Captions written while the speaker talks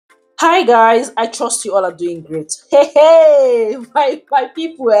Hi guys, I trust you all are doing great. Hey, my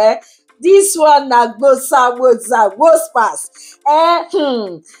people, this one na goes pass. A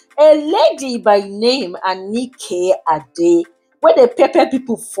lady by name Anike Ade, where they pepper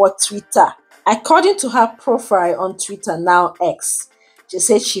people for Twitter. According to her profile on Twitter, now X, she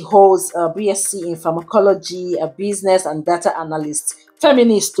said she holds a BSc in pharmacology, a business and data analyst,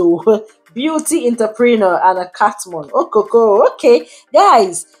 feminist too, beauty entrepreneur, and a catman. Okay,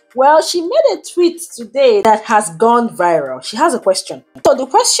 guys. Well, she made a tweet today that has gone viral. She has a question. So the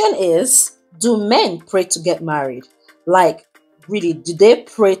question is, do men pray to get married? Like, really, do they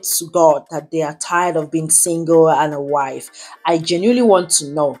pray to God that they are tired of being single and a wife? I genuinely want to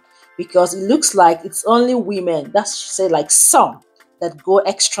know because it looks like it's only women, that's say like some, that go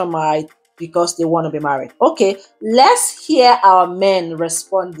extra mile because they want to be married. Okay, let's hear our men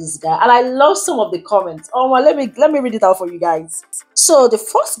respond this guy. And I love some of the comments. Oh well, let me read it out for you guys. So the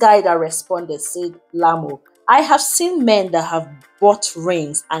first guy that responded said, Lamo, I have seen men that have bought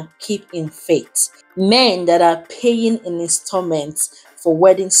rings and keep in faith. Men that are paying in installments for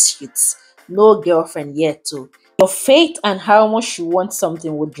wedding suits. No girlfriend yet too. Your faith and how much you want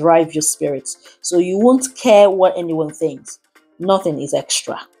something will drive your spirits. So you won't care what anyone thinks. Nothing is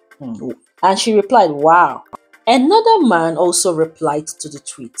extra. And she replied, wow. Another man also replied to the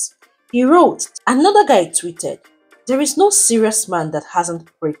tweet. He wrote, another guy tweeted, there is no serious man that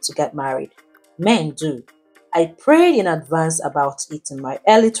hasn't prayed to get married. Men do. I prayed in advance about it in my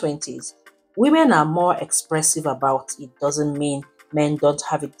early 20s. Women are more expressive about it doesn't mean men don't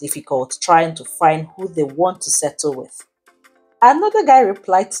have it difficult trying to find who they want to settle with. Another guy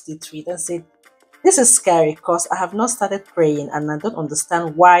replied to the tweet and said, this is scary because I have not started praying and I don't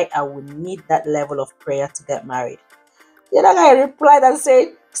understand why I would need that level of prayer to get married. The other guy replied and said,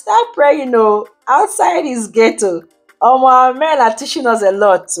 start praying, outside is ghetto. My men are teaching us a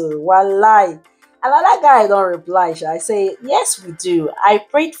lot too. Wallahi. Another guy don't reply. I say, yes, we do. I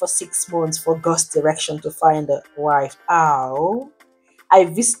prayed for 6 months for God's direction to find a wife. Ow. I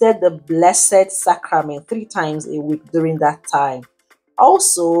visited the Blessed Sacrament 3 times a week during that time.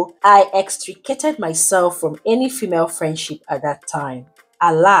 Also, I extricated myself from any female friendship at that time.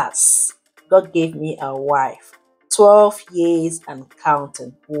 Alas, God gave me a wife. 12 years and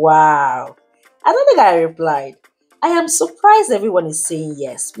counting. Wow. Another guy replied, I am surprised everyone is saying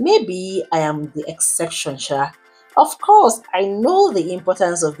yes. Maybe I am the exception, Sha. Of course, I know the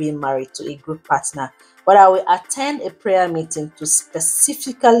importance of being married to a good partner, but I will attend a prayer meeting to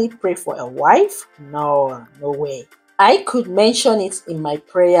specifically pray for a wife? No way. I could mention it in my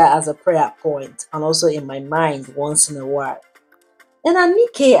prayer as a prayer point and also in my mind once in a while. Then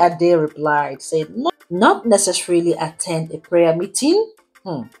Anike Ade replied, said, not necessarily attend a prayer meeting.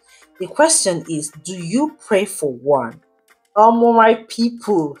 The question is, do you pray for one? My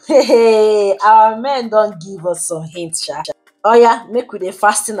people, hey, our men don't give us some hints, Sha. Oh yeah, make we dey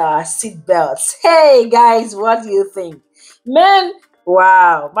fasten our seat belts. Hey guys, what do you think? Men,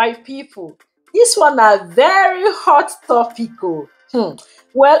 wow, my people, this one a very hot topic. Well,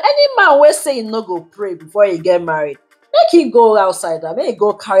 any man wey say he no go pray before he get married, make him go outside and make he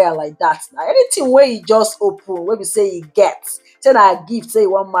go carry am like that. Now anything wey he just open, wey be say he get, say na gift, say he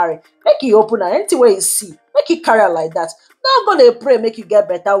wan marry, make he open am. Anything wey he see, make he carry am like that. No go dey pray make you get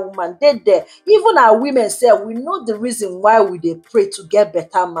better woman. Dey there. Even our women sef, we know the reason why we dey pray to get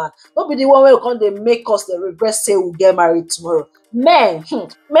better man. No be the one wey come dey make us dey regret say we get married tomorrow. Men,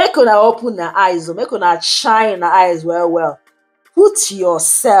 make una open una eyes, make una shine una eyes well. Put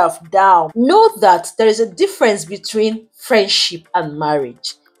yourself down. Know that there is a difference between friendship and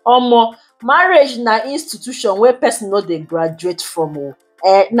marriage. Marriage na institution where person no dey graduate from.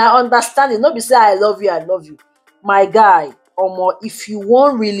 Na understanding, no be say I love you. My guy, if you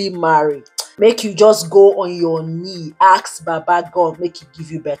wan really marry, make you just go on your knee, ask Baba God make he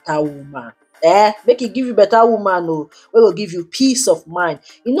give you better woman. Make he give you better woman wey go give you peace of mind.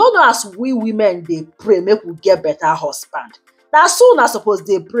 You no know as we women dey pray make we get better husband. Na so una suppose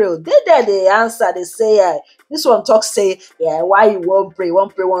dey pray. Dey there dey answer, dey say this one talk say why you wan pray? You wan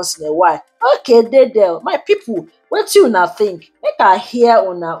pray once in a while. Okay, dey there. My people, wetin una think? Make I hear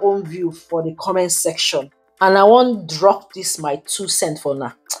una own view for the comment section. And I wan drop this my 2 cents for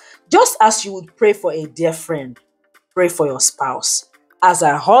now. Just as you would pray for a dear friend, pray for your spouse. As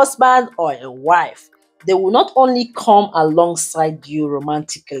a husband or a wife, they will not only come alongside you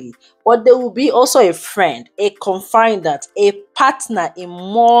romantically, but they will be also a friend, a confidant, a partner in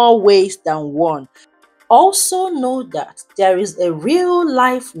more ways than one. Also know that there is a real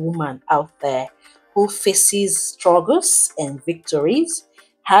life woman out there who faces struggles and victories,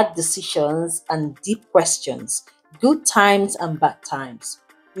 hard decisions and deep questions, good times and bad times.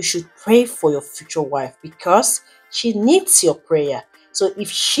 you should pray for your future wife because she needs your prayer. So if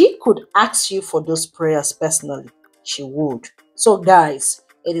she could ask you for those prayers personally, she would. So guys,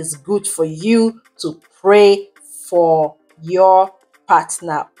 it is good for you to pray for your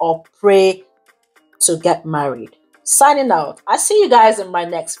partner or pray to get married. Signing out. I see you guys in my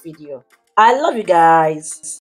next video. I love you guys.